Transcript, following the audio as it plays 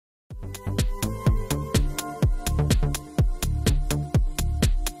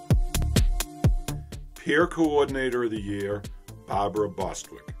Peer Coordinator of the Year, Barbara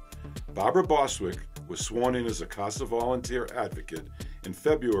Bostwick. Barbara Bostwick was sworn in as a CASA Volunteer Advocate in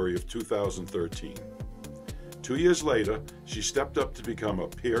February of 2013. 2 years later, she stepped up to become a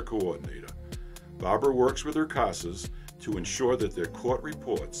peer coordinator. Barbara works with her CASAs to ensure that their court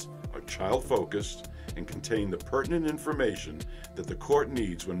reports are child-focused and contain the pertinent information that the court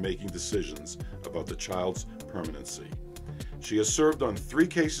needs when making decisions about the child's permanency. She has served on 3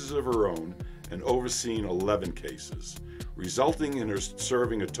 cases of her own and overseen 11 cases, resulting in her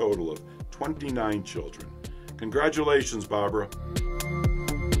serving a total of 29 children. Congratulations, Barbara.